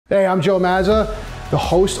Hey, I'm Joe Mazza, the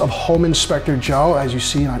host of Home Inspector Joe, as you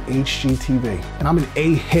see on HGTV. And I'm an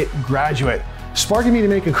AHIT graduate, sparking me to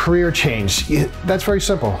make a career change. That's very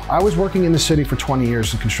simple. I was working in the city for 20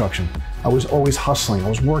 years in construction. I was always hustling. I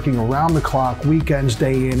was working around the clock, weekends,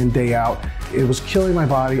 day in and day out. It was killing my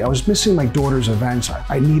body. I was missing my daughter's events.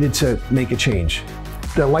 I needed to make a change.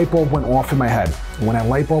 The light bulb went off in my head. And when that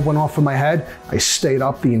light bulb went off in my head, I stayed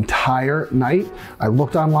up the entire night. I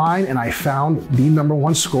looked online and I found the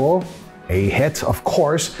 #1 school, AHIT, of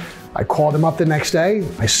course. I called them up the next day,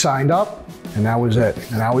 I signed up, and that was it.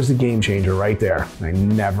 And that was the game changer right there. And I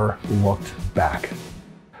never looked back.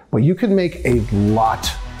 But you can make a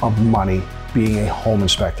lot of money being a home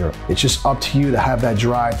inspector. It's just up to you to have that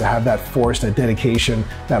drive, to have that force, that dedication,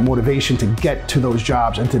 that motivation to get to those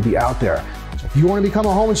jobs and to be out there. So if you want to become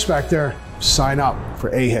a home inspector, sign up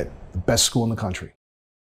for AHIT, the best school in the country.